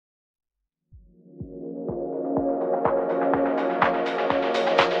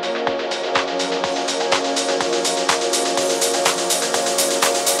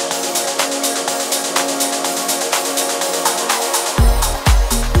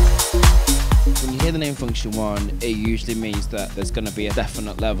name Funktion-One, it usually means that there's going to be a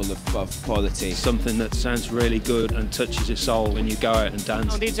definite level of quality. Something that sounds really good and touches your soul when you go out and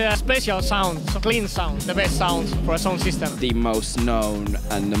dance. It's a special sound, so clean sound, the best sound for a sound system. The most known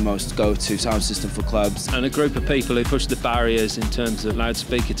and the most go-to sound system for clubs. And a group of people who push the barriers in terms of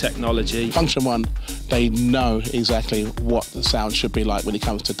loudspeaker technology. Funktion-One, they know exactly what the sound should be like when it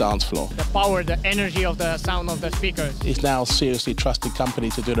comes to dance floor. The power, the energy of the sound of the speakers. It's now a seriously trusted company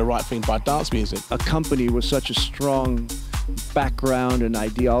to do the right thing by dance music. A company with such a strong background and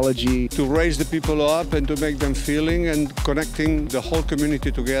ideology. To raise the people up and to make them feeling and connecting the whole community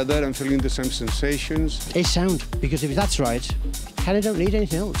together and feeling the same sensations. It's sound, because if that's right, kind of don't need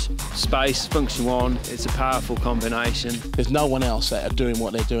anything else. Space, Funktion-One, it's a powerful combination. There's no one else that are doing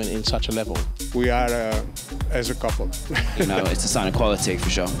what they're doing in such a level. We are as a couple. You know, it's a sign of quality for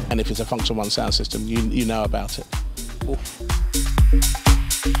sure. And if it's a Funktion-One sound system, you know about it. Oof.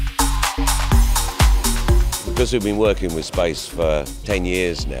 Because we've been working with Space for 10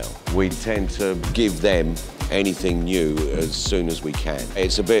 years now, we tend to give them anything new as soon as we can.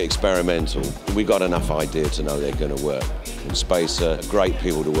 It's a bit experimental. We've got enough idea to know they're going to work. And Space are great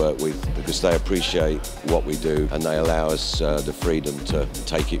people to work with because they appreciate what we do and they allow us the freedom to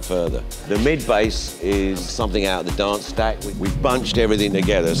take it further. The mid-bass is something out of the dance stack. We've bunched everything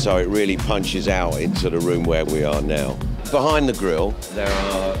together so it really punches out into the room where we are now. Behind the grill, there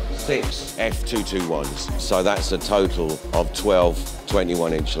are 6 F221s, so that's a total of 12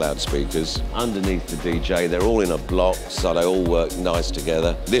 21-inch loudspeakers. Underneath the DJ, they're all in a block, so they all work nice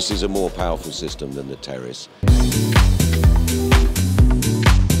together. This is a more powerful system than the Terrace.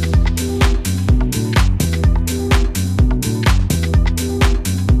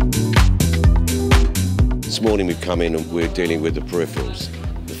 This morning we've come in and we're dealing with the peripherals.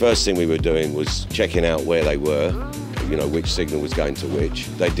 The first thing we were doing was checking out where they were, you know, which signal was going to which.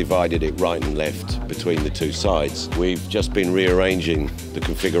 They divided it right and left between the two sides. We've just been rearranging the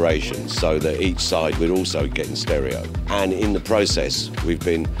configuration so that each side would also get in stereo. And in the process, we've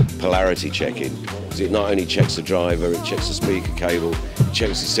been polarity checking. It not only checks the driver, it checks the speaker cable, it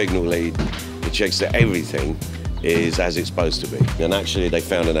checks the signal lead, it checks that everything is as it's supposed to be. And actually, they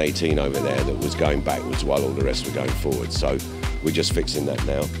found an 18 over there that was going backwards while all the rest were going forward. So we're just fixing that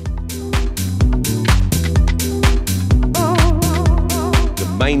now.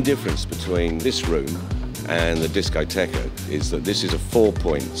 The main difference between this room and the discoteca is that this is a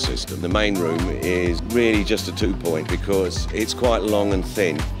 4-point system. The main room is really just a 2-point because it's quite long and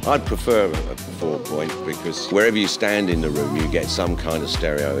thin. I'd prefer a 4-point because wherever you stand in the room, you get some kind of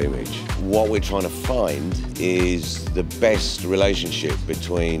stereo image. What we're trying to find is the best relationship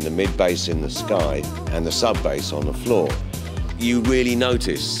between the mid-bass in the sky and the sub-bass on the floor. You really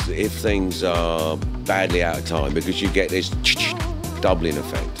notice if things are badly out of time because you get this doubling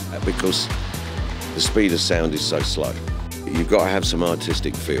effect because the speed of sound is so slow. You've got to have some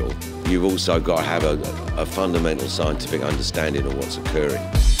artistic feel. You've also got to have a fundamental scientific understanding of what's occurring.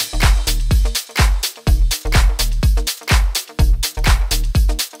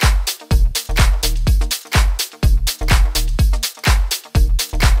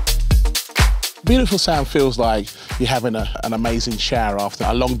 Beautiful sound feels like you're having an amazing shower after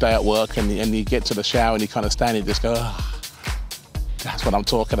a long day at work and you get to the shower and you kind of stand and just go, oh, that's what I'm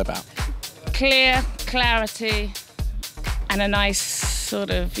talking about. Clear, clarity, and a nice sort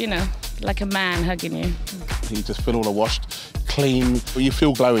of, you know, like a man hugging you. You just feel all washed, clean, you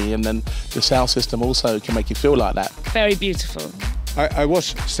feel glowy, and then the sound system also can make you feel like that. Very beautiful. I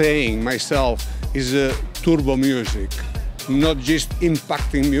was saying myself, is turbo music, not just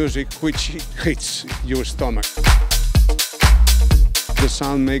impacting music which hits your stomach. The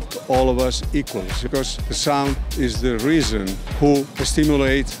sound makes all of us equal because the sound is the reason who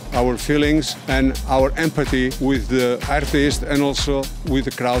stimulate our feelings and our empathy with the artist and also with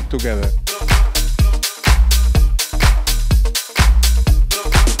the crowd together.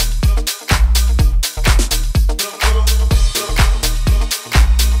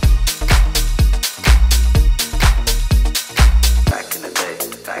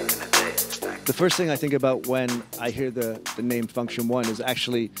 The first thing I think about when I hear the name Funktion-One is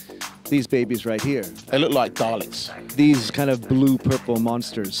actually these babies right here. They look like Daleks. These kind of blue-purple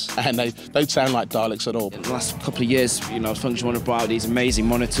monsters. And they don't sound like Daleks at all. In the last couple of years, you know, Funktion-One have brought out these amazing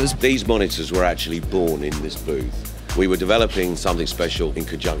monitors. These monitors were actually born in this booth. We were developing something special in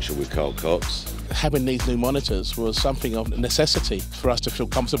conjunction with Karrell. having these new monitors was something of necessity for us to feel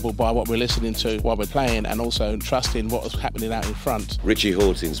comfortable by what we're listening to while we're playing, and also trusting what was happening out in front. Richie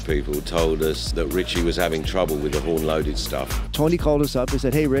Hawtin's people told us that Richie was having trouble with the horn-loaded stuff. Tony called us up and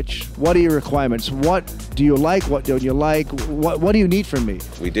said, "Hey, Rich, what are your requirements? What do you like? What don't you like? What do you need from me?"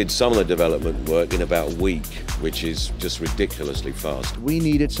 We did some of the development work in about a week, which is just ridiculously fast. We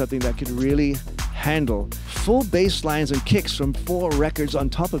needed something that could really handle full bass lines and kicks from 4 records on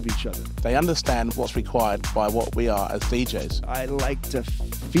top of each other. They understand what's required by what we are as DJs. I like to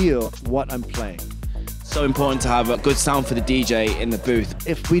feel what I'm playing. So important to have a good sound for the DJ in the booth.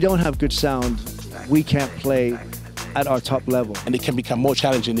 If we don't have good sound, we can't play at our top level. And it can become more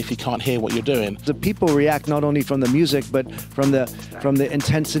challenging if you can't hear what you're doing. The people react not only from the music, but from the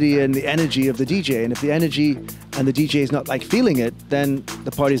intensity and the energy of the DJ. And if the energy and the DJ is not like feeling it, then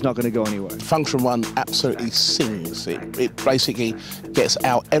the party's not going to go anywhere. Funktion-One absolutely sings. It basically gets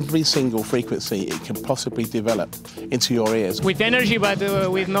out every single frequency it can possibly develop into your ears. With energy, but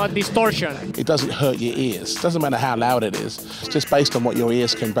with not distortion. It doesn't hurt your ears. It doesn't matter how loud it is. It's just based on what your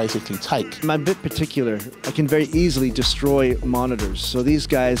ears can basically take. I'm a bit particular. I can very easily destroy monitors. So these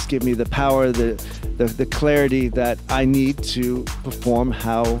guys give me the power, the clarity that I need to perform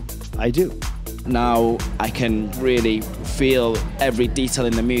how I do. Now I can really feel every detail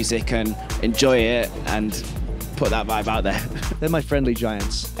in the music and enjoy it and put that vibe out there. They're my friendly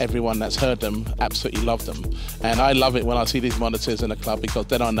giants. Everyone that's heard them absolutely love them. And I love it when I see these monitors in a club, because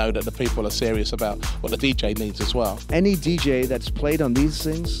then I know that the people are serious about what the DJ needs as well. Any DJ that's played on these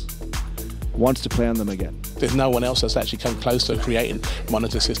things wants to play on them again. There's no one else that's actually come close to creating a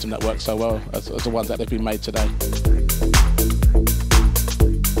monitor system that works so well as the ones that have been made today.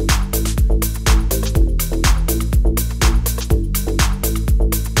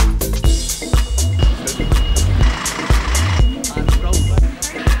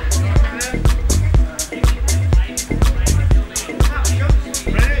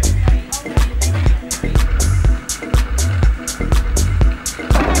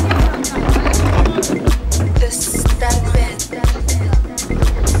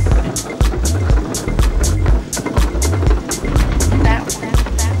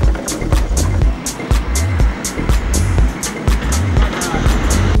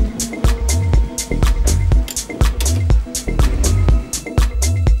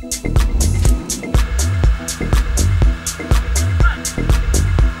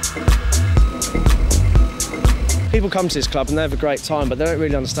 People come to this club and they have a great time, but they don't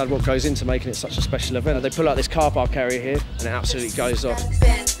really understand what goes into making it such a special event. They pull out this car park area here and it absolutely goes off.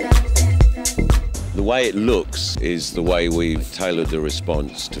 The way it looks is the way we've tailored the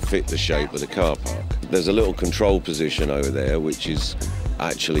response to fit the shape of the car park. There's a little control position over there which is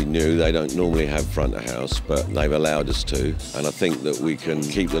actually new. They don't normally have front of house, but they've allowed us to. And I think that we can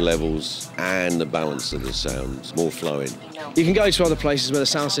keep the levels and the balance of the sound more flowing. You can go to other places where the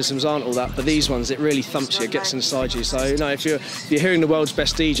sound systems aren't all that, but these ones, it really thumps you, it gets inside you. So, you know, if you're hearing the world's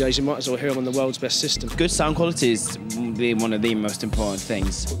best DJs, you might as well hear them on the world's best system. Good sound quality is one of the most important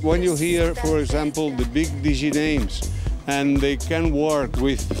things. When you hear, for example, the big DJ names, and they can work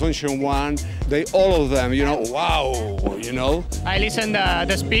with Funktion-One, all of them, you know, wow, you know. I listen to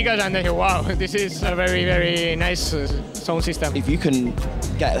the speakers and I say, wow, this is a very, very nice sound system. If you can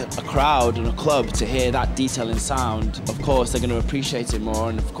get a crowd and a club to hear that detail in sound, of course they're going to appreciate it more,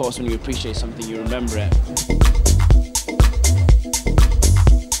 and of course when you appreciate something you remember it.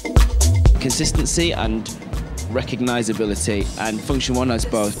 Consistency and recognizability, and Funktion-One has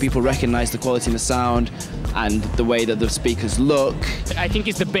both. People recognize the quality in the sound and the way that the speakers look. I think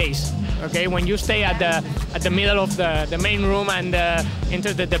it's the bass. Okay, when you stay at the middle of the main room and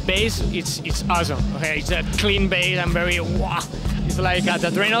enter the bass, it's awesome. Okay, it's a clean bass and very wow. It's like at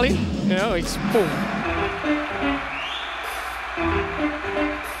adrenaline, you know, it's boom.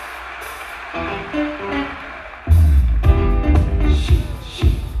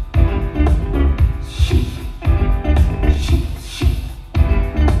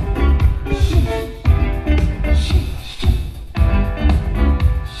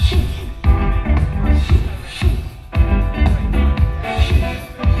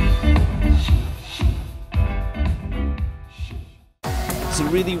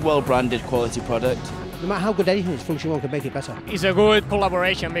 Really well-branded quality product. No matter how good anything is, Funktion-One can make it better. It's a good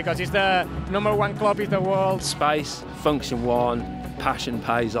collaboration because it's the #1 club in the world. Space, Funktion-One, passion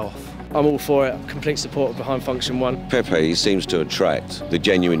pays off. I'm all for it, complete support behind Funktion-One. Pepe seems to attract the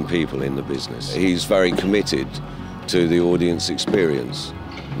genuine people in the business. He's very committed to the audience experience.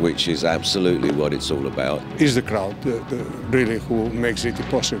 which is absolutely what it's all about. Is the crowd really who makes it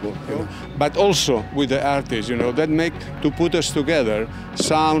possible, you know? But also with the artists, you know, that make to put us together,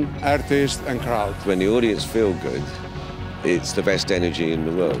 sound, artist and crowd. When the audience feel good, it's the best energy in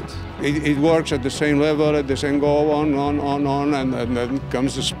the world. It works at the same level, at the same go on, and then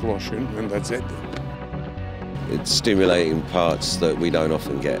comes the explosion, and that's it. It's stimulating parts that we don't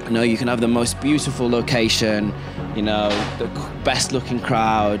often get. You know, you can have the most beautiful location, you know, the best looking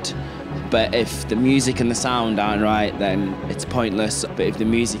crowd, but if the music and the sound aren't right, then it's pointless. But if the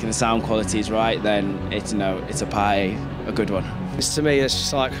music and the sound quality is right, then it's, you know, it's a party, a good one. To me, it's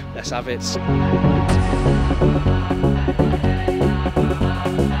just like, let's have it.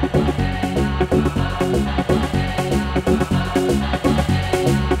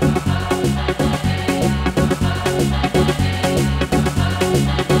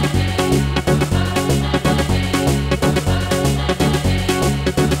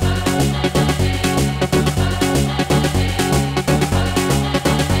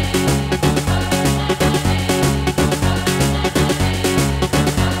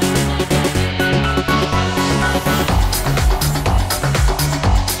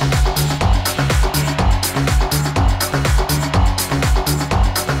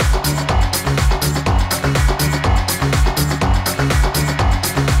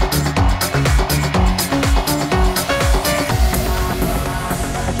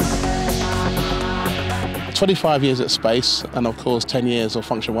 25 years at Space, and of course 10 years of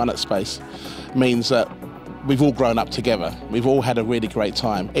Funktion-One at Space, means that we've all grown up together. We've all had a really great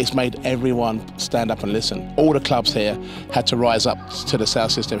time. It's made everyone stand up and listen. All the clubs here had to rise up to the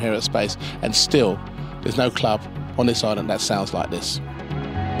sound system here at Space, and still there's no club on this island that sounds like this.